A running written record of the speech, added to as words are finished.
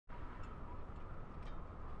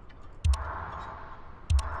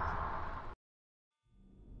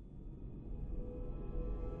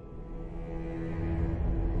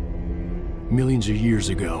Millions of years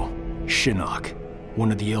ago, Shinnok,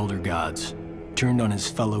 one of the Elder Gods, turned on his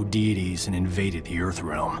fellow deities and invaded the Earth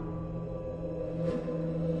Realm.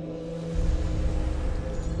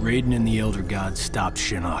 Raiden and the Elder Gods stopped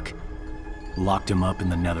Shinnok, locked him up in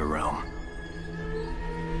the Nether Realm.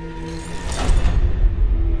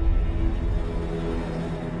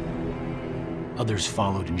 Others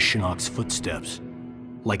followed in Shinnok's footsteps,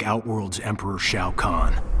 like Outworld's Emperor Shao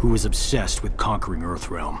Kahn, who was obsessed with conquering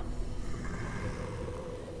Earthrealm.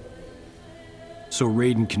 So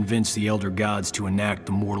Raiden convinced the Elder Gods to enact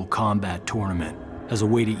the Mortal Kombat tournament as a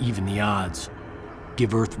way to even the odds, give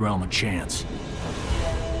Earthrealm a chance.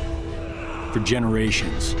 For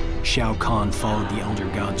generations, Shao Kahn followed the Elder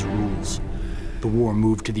Gods' rules. The war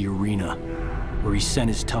moved to the arena, where he sent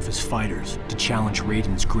his toughest fighters to challenge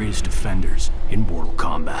Raiden's greatest defenders in Mortal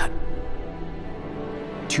Kombat.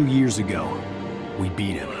 2 years ago, we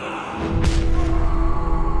beat him.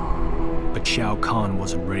 But Shao Kahn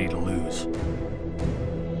wasn't ready to lose.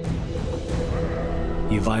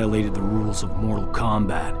 He violated the rules of Mortal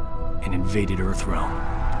Kombat and invaded Earthrealm.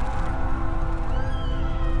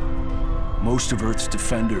 Most of Earth's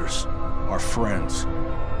defenders, our friends,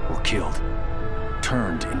 were killed,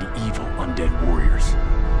 turned into evil undead warriors.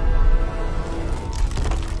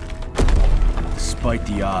 Despite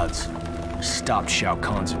the odds, stopped Shao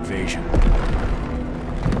Kahn's invasion.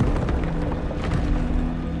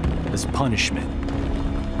 As punishment,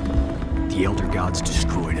 the Elder Gods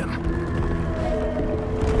destroyed him.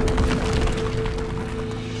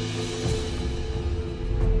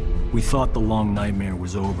 We thought the long nightmare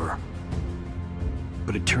was over,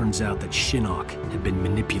 but it turns out that Shinnok had been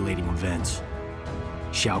manipulating events.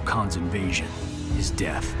 Shao Kahn's invasion, his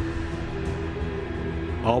death.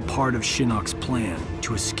 All part of Shinnok's plan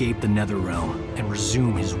to escape the Netherrealm and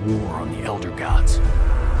resume his war on the Elder Gods.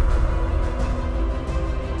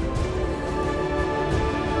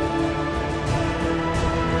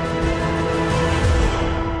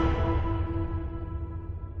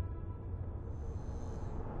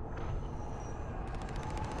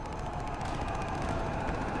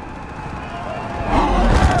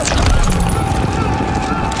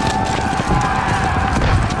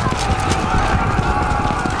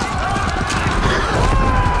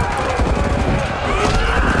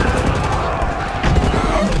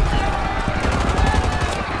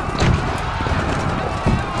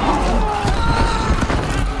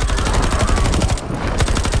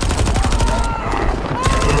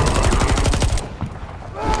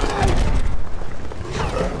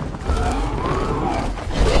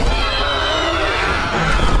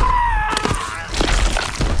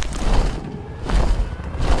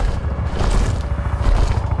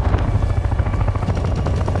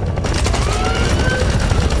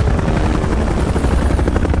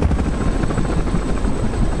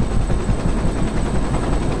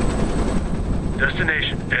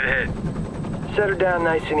 Destination, dead ahead. Set her down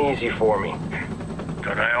nice and easy for me.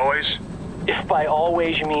 Don't I always? If by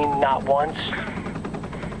always you mean not once.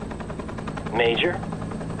 Major?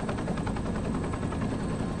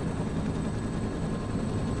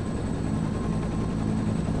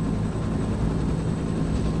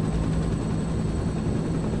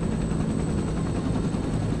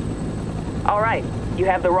 All right, you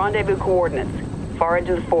have the rendezvous coordinates, far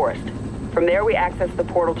into the forest. From there, we access the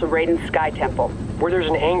portal to Raiden's Sky Temple, Where there's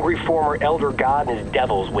an angry former Elder God and his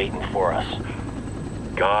devils waiting for us.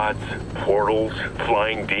 Gods, portals,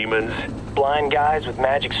 flying demons. Blind guys with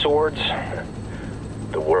magic swords.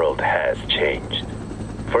 The world has changed.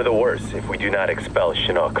 For the worse if we do not expel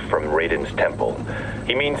Shinnok from Raiden's temple.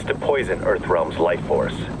 He means to poison Earthrealm's life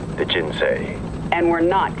force, the Jinsei. and we're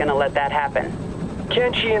not gonna let that happen.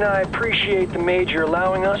 Kenshi and I appreciate the Major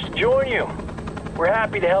allowing us to join you. We're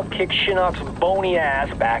happy to help kick Shinnok's bony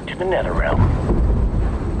ass back to the Netherrealm.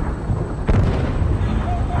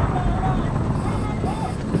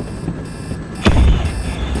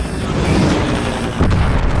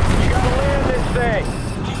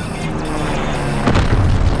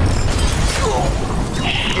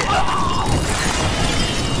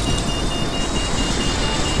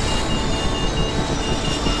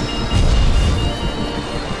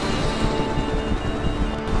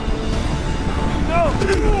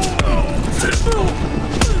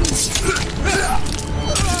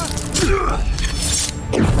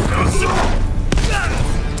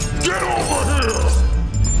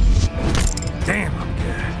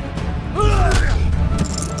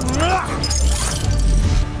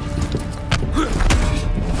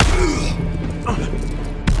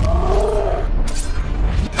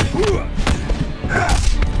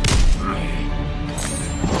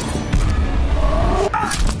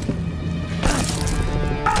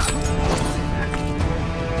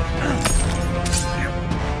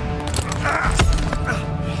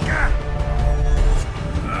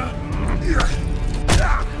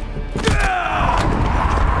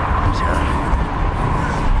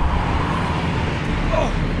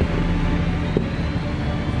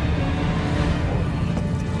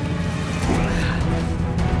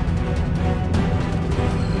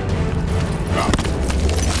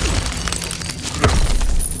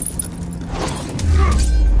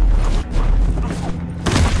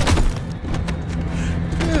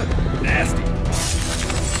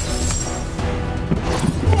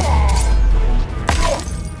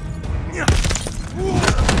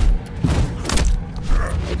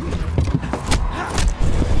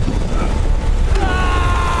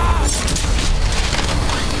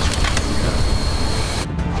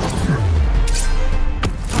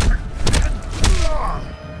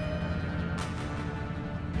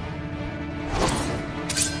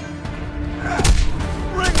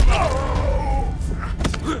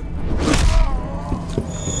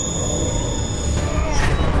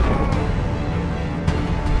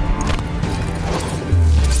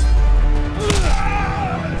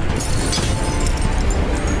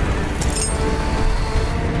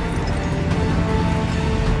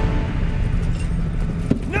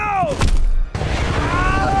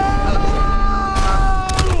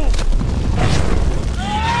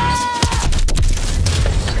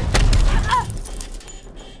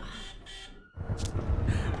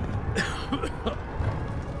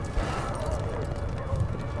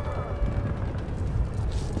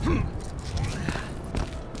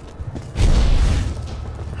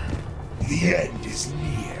 The end is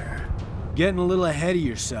near. Getting a little ahead of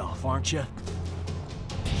yourself, aren't you?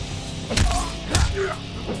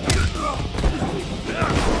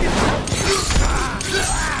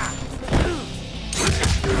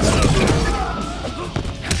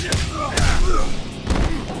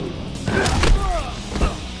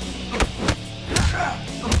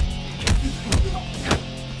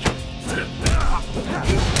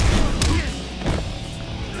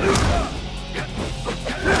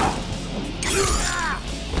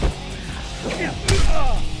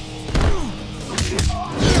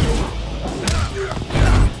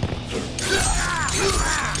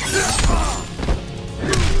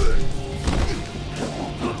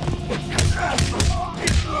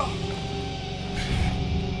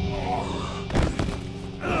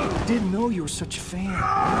 Didn't know you were such a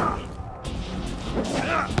fan.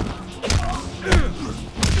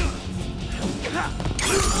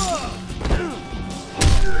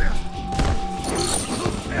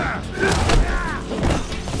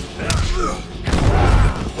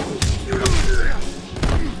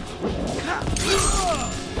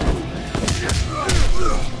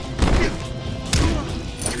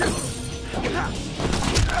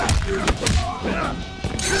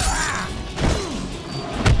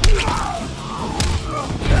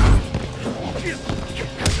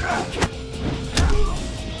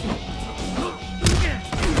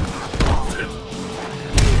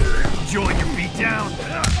 Enjoying your beatdown?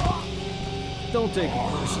 Don't take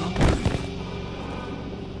it personal.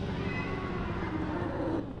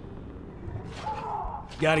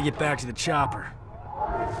 Gotta get back to the chopper.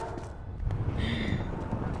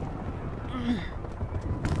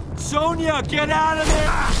 Sonia, get out of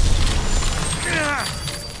there!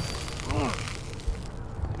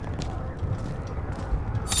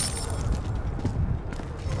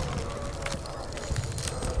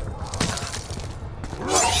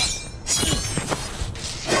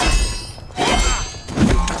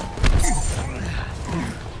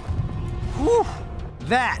 Whew!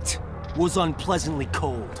 That was unpleasantly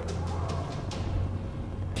cold.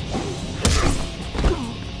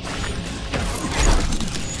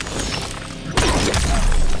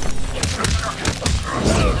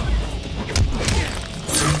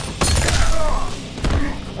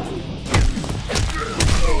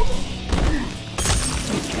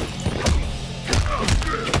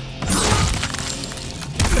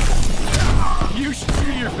 You should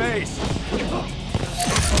see your face.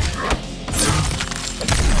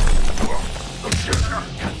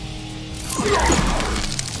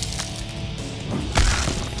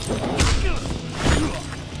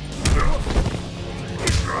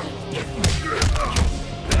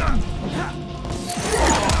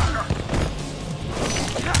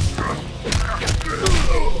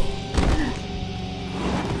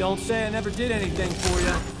 Don't say I never did anything for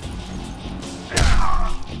you.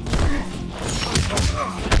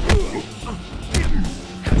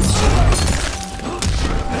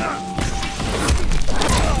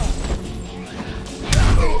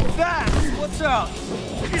 That! What's up?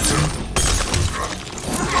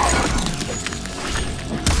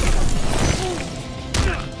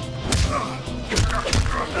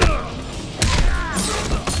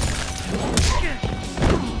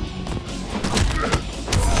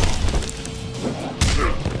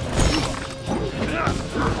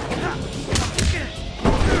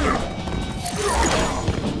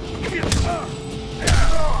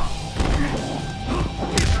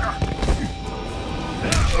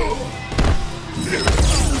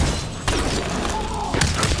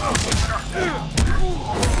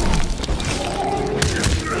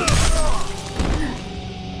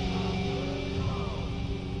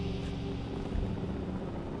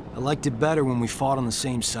 I liked it better when we fought on the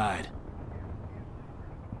same side.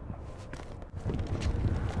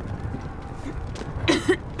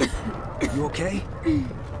 You okay?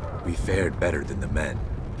 We fared better than the men.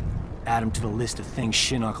 Add him to the list of things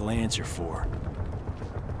Shinnok will answer for.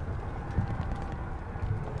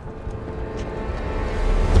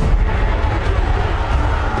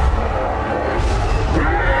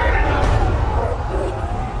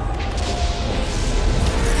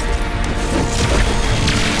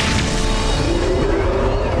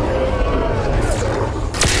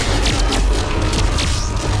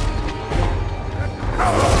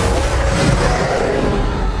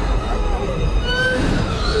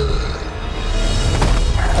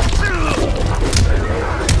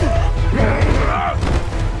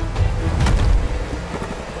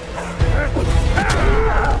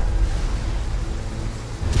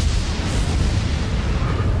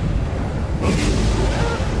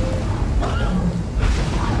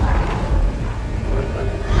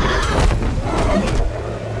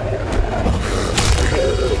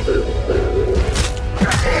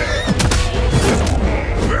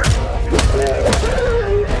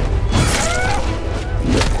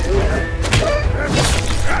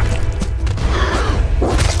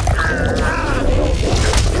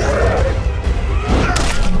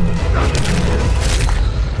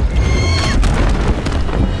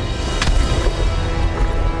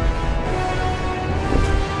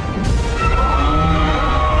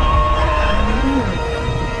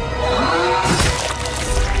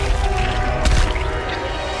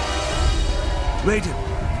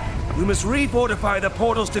 broken. We must refortify the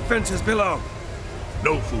portal's defenses below.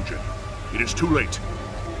 No, Fujin. It is too late.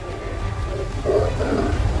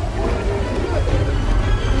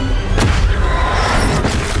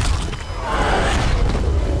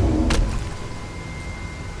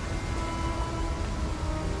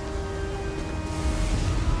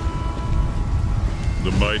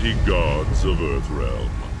 The mighty gods of Earthrealm.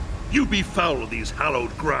 You be foul of these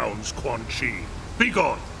hallowed grounds, Quan Chi. Be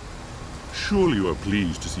gone! Surely you are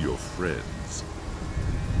pleased to see your friends.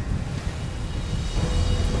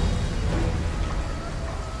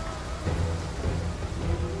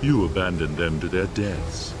 You abandoned them to their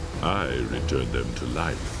deaths. I returned them to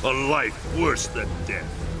life. A life worse than death.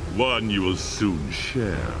 One you will soon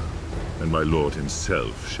share, and my lord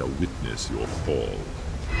himself shall witness your fall.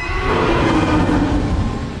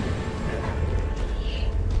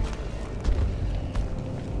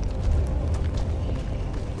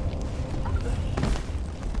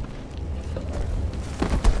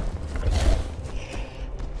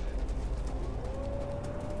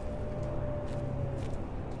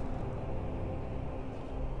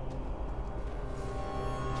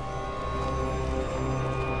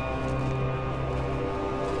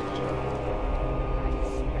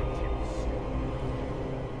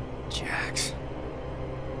 Jax.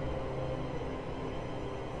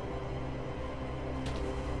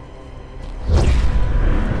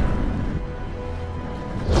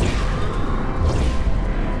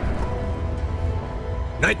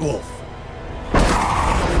 Nightwolf.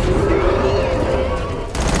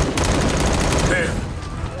 There.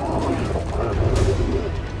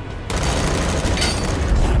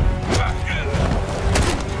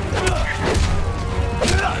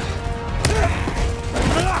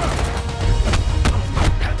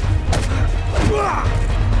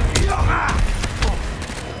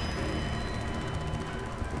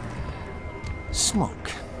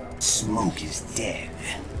 Smoke. Smoke is dead.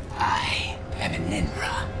 I am an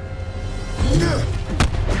Ninra.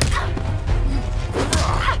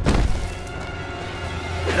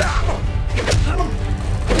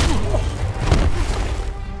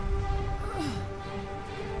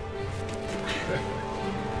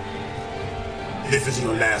 This is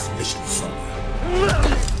your last mission, son.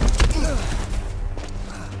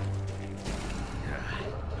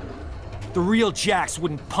 The real Jax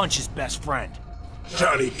wouldn't punch his best friend.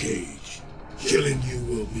 Johnny Cage, killing you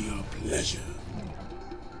will be a pleasure.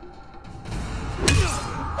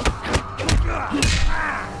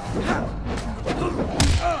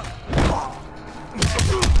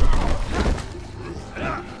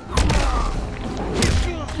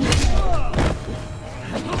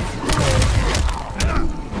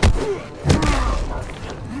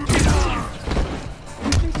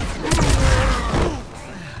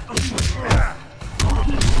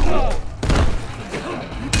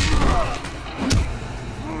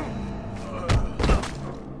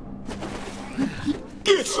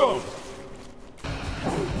 Get some!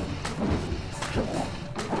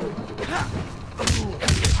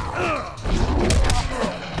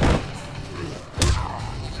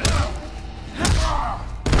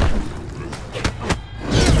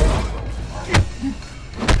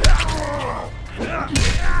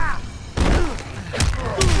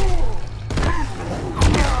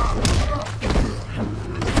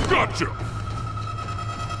 Gotcha!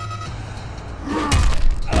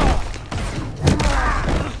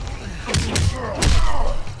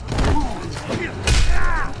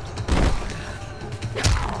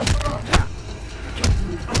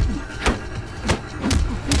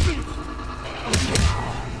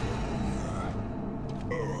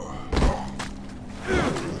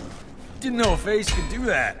 Didn't know a face could do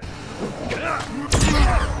that.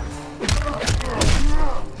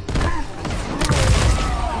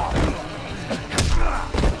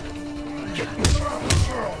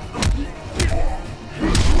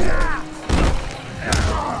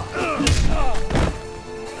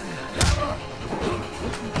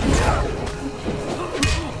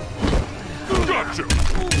 Gotcha!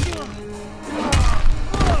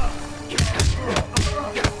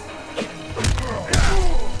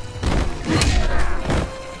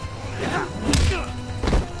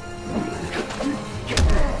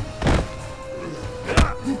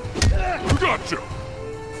 Gotcha!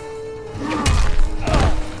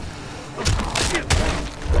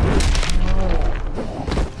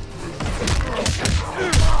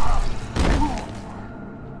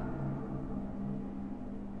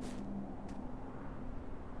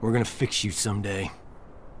 We're gonna fix you someday.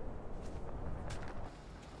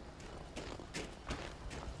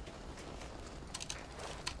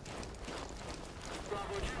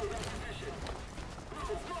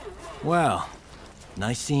 Well,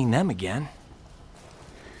 Nice seeing them again.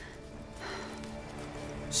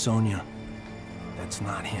 Sonia, that's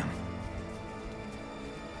not him.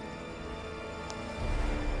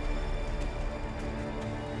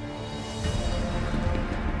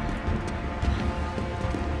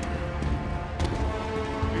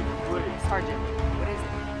 Sergeant, what is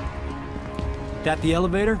it? That the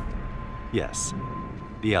elevator? Yes,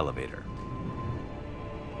 the elevator.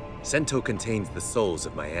 Sento contains the souls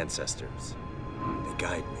of my ancestors. They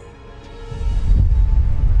guide me.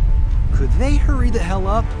 Could they hurry the hell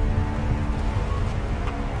up?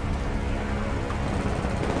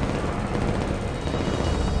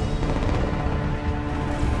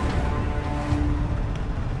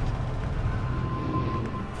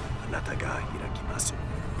 Anata ga hirakimasu.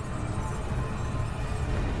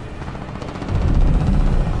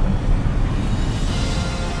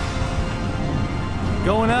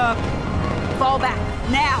 Going up. Fall back,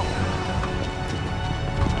 now!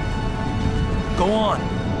 Go on.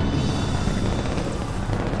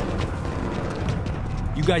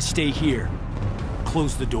 You guys stay here.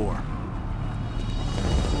 Close the door.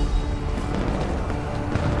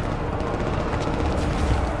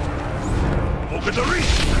 Open the reach!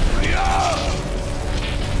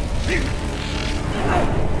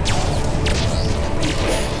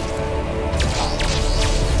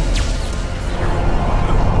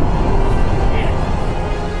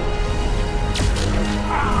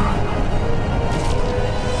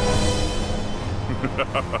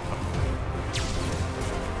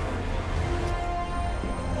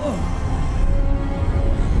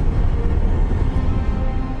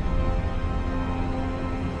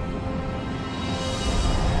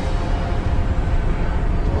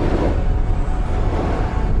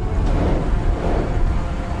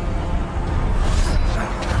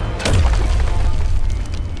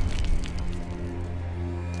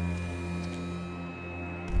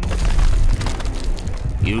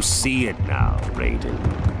 You see it now, Raiden.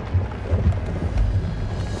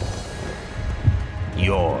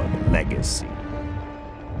 Your legacy.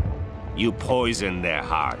 You poison their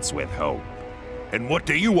hearts with hope. And what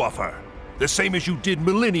do you offer? The same as you did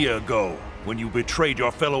millennia ago, when you betrayed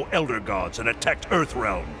your fellow Elder Gods and attacked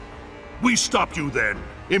Earthrealm. We stopped you then,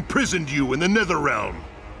 imprisoned you in the Netherrealm.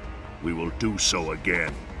 We will do so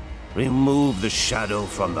again. Remove the shadow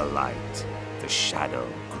from the light. The shadow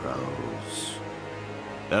grows.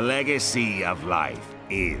 The legacy of life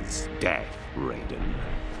is death, Raiden.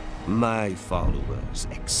 My followers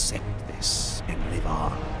accept this and live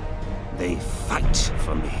on. They fight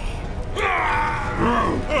for me.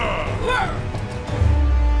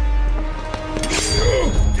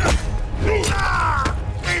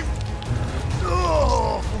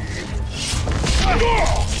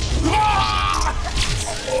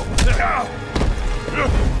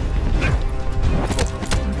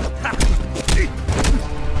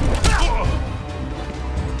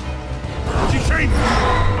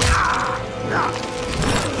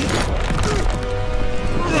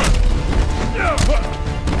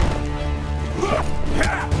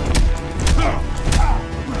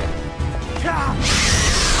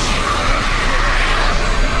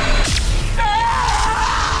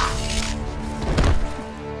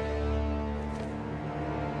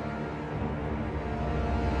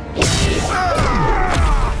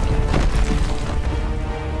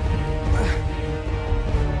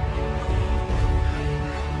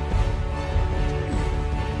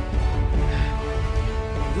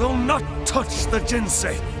 Will not touch the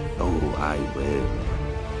Jinsei! Oh, I will.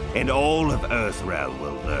 And all of Earthrealm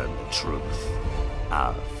will learn the truth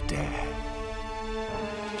of death.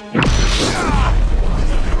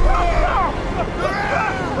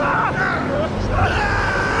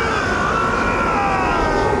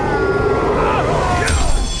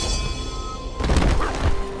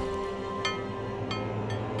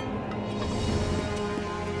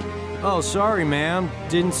 Oh, sorry, ma'am.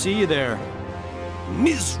 Didn't see you there.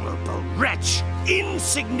 Miserable wretch!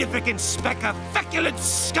 Insignificant speck of feculent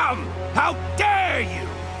scum! How dare you!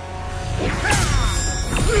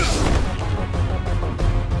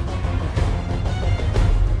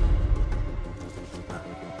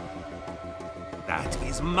 That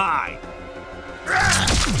is mine!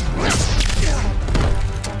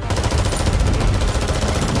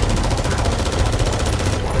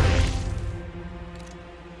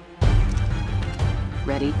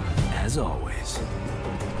 Ready? As always.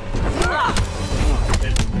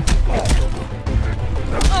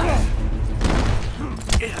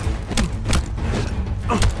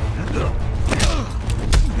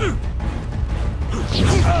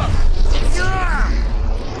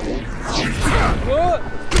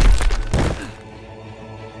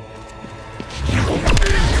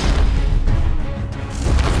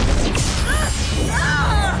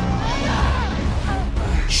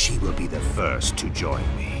 first to join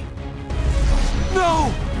me.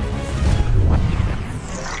 No!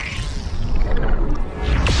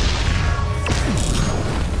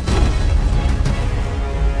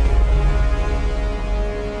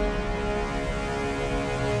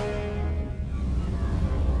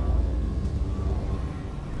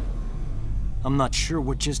 I'm not sure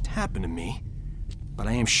what just happened to me, but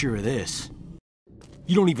I am sure of this.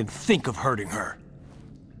 You don't even think of hurting her.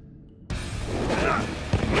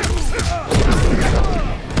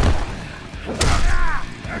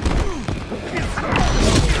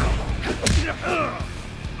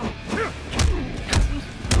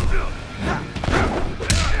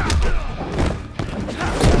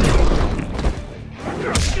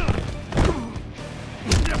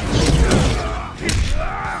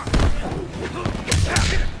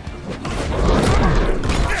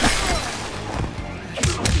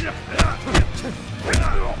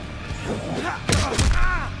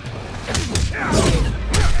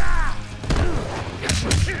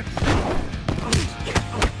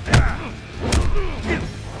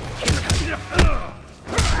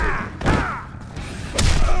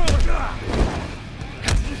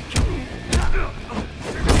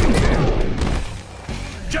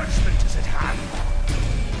 Judgment is at hand.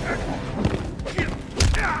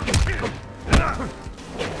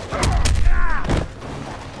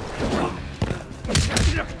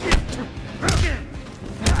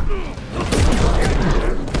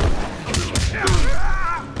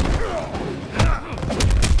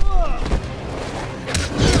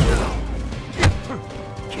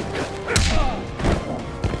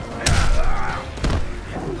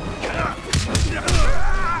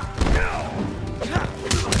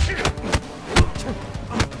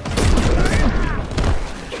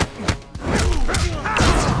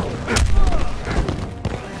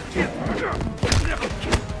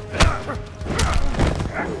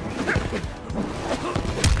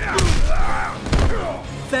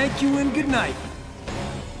 Thank you and good night.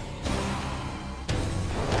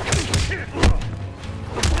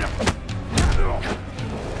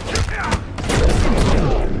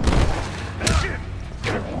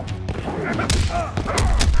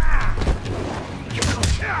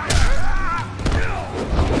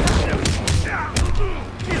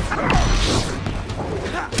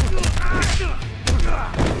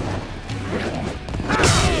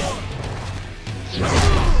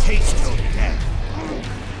 Taste your death.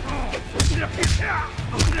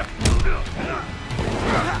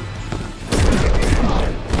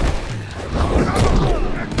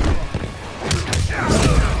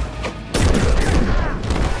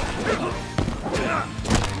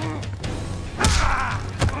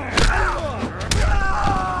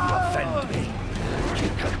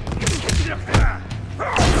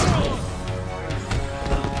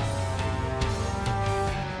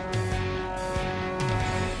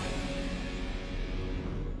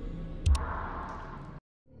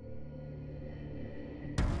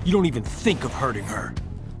 You don't even think of hurting her.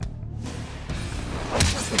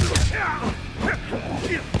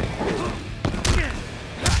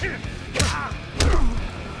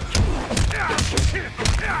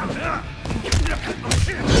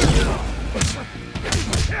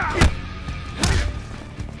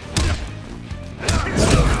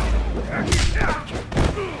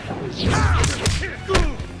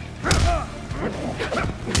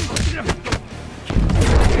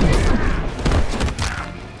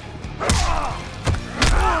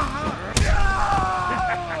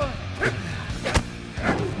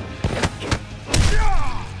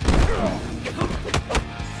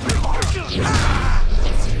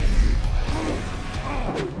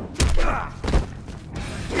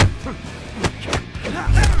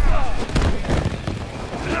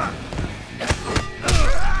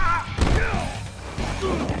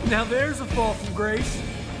 Now there's a fall from grace.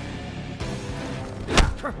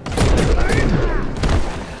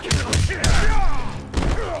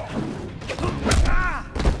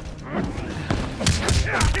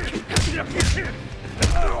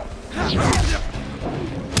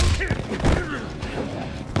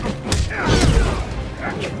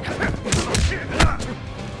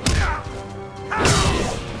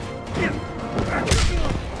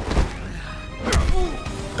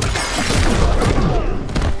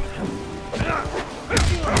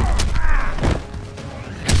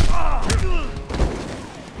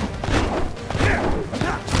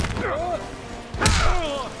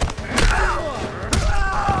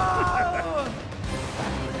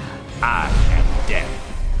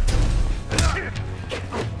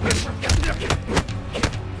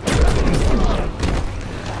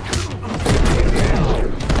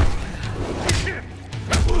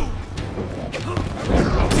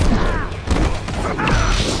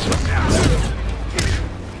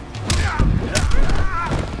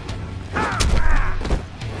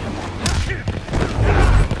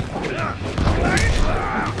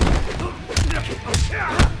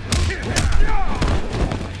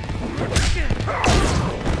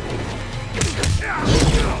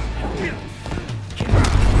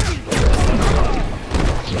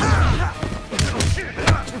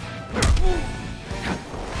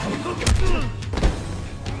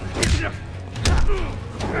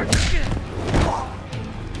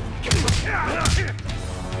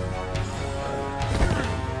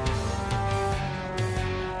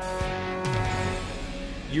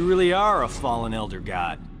 You really are a fallen Elder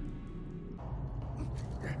God.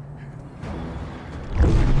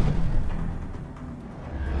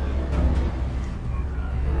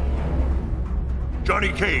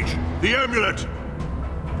 Johnny Cage, the amulet!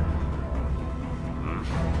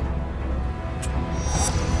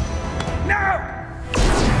 No!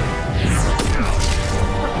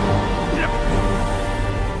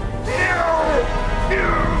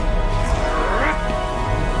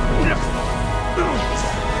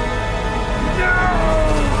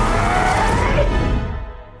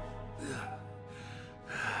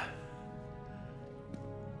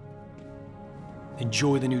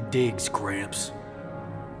 Enjoy the new digs, Gramps.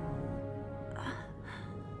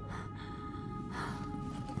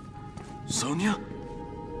 Sonia?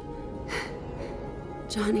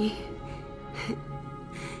 Johnny...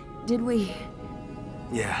 Did we...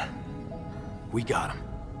 Yeah. We got him.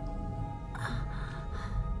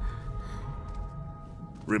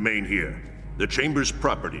 Remain here. The Chamber's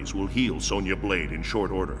properties will heal Sonya Blade in short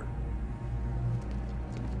order.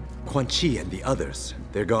 Quan Chi and the others,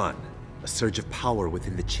 they're gone. A surge of power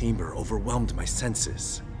within the chamber overwhelmed my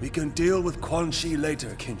senses. We can deal with Quan Chi later,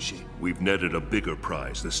 Kinshi. We've netted a bigger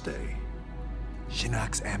prize this day.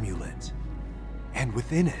 Shinnok's amulet. And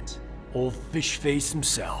within it, old fish face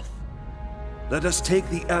himself. Let us take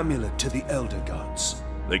the amulet to the Elder Gods.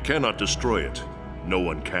 They cannot destroy it. No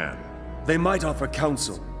one can. They might offer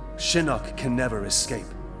counsel. Shinnok can never escape.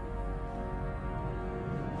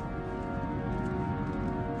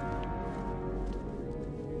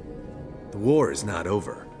 The war is not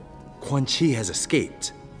over. Quan Chi has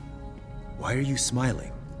escaped. Why are you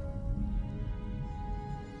smiling?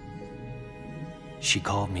 She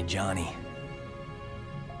called me Johnny.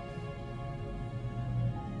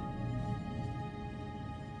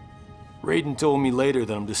 Raiden told me later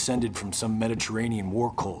that I'm descended from some Mediterranean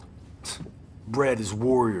war cult. Bred as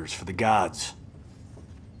warriors for the gods.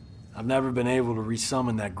 I've never been able to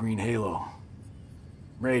resummon that green halo.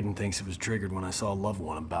 Raiden thinks it was triggered when I saw a loved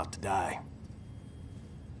one about to die.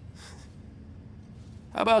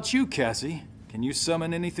 How about you, Cassie? Can you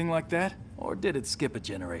summon anything like that? Or did it skip a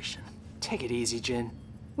generation? Take it easy, Jin.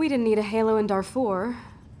 We didn't need a halo in Darfur,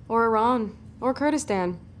 or Iran, or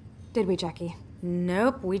Kurdistan. Did we, Jackie?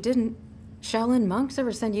 Nope, we didn't. Shaolin monks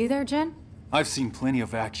ever send you there, Jin? I've seen plenty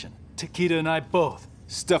of action. Takeda and I both.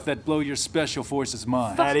 Stuff that blow your special forces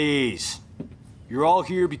mind. At ease. You're all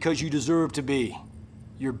here because you deserve to be.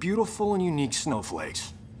 You're beautiful and unique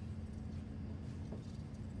snowflakes.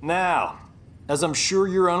 Now, as I'm sure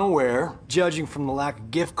you're unaware, judging from the lack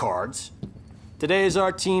of gift cards, today is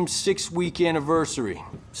our team's 6-week anniversary.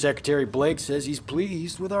 Secretary Blake says he's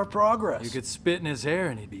pleased with our progress. You could spit in his hair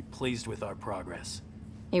and he'd be pleased with our progress.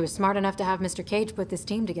 He was smart enough to have Mr. Cage put this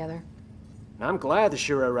team together. I'm glad the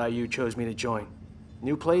Shirai Ryu chose me to join.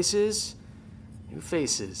 New places, new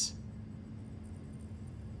faces.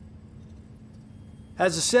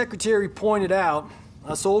 As the secretary pointed out,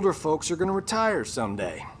 us older folks are gonna retire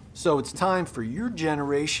someday. So it's time for your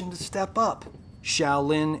generation to step up.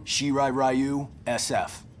 Shaolin, Shirai Ryu,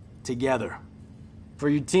 SF. Together. For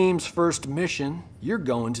your team's first mission, you're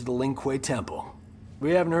going to the Lin Kuei Temple.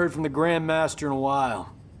 We haven't heard from the Grand Master in a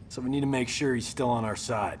while, so we need to make sure he's still on our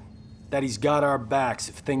side. That he's got our backs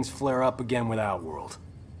if things flare up again with Outworld.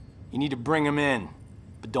 You need to bring him in,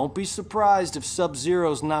 but don't be surprised if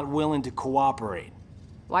Sub-Zero's not willing to cooperate.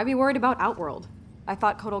 Why be worried about Outworld? I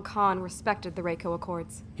thought Kotal Khan respected the Reiko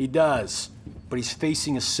Accords. He does, but he's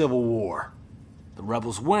facing a civil war. The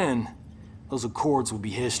rebels win, those accords will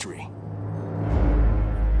be history.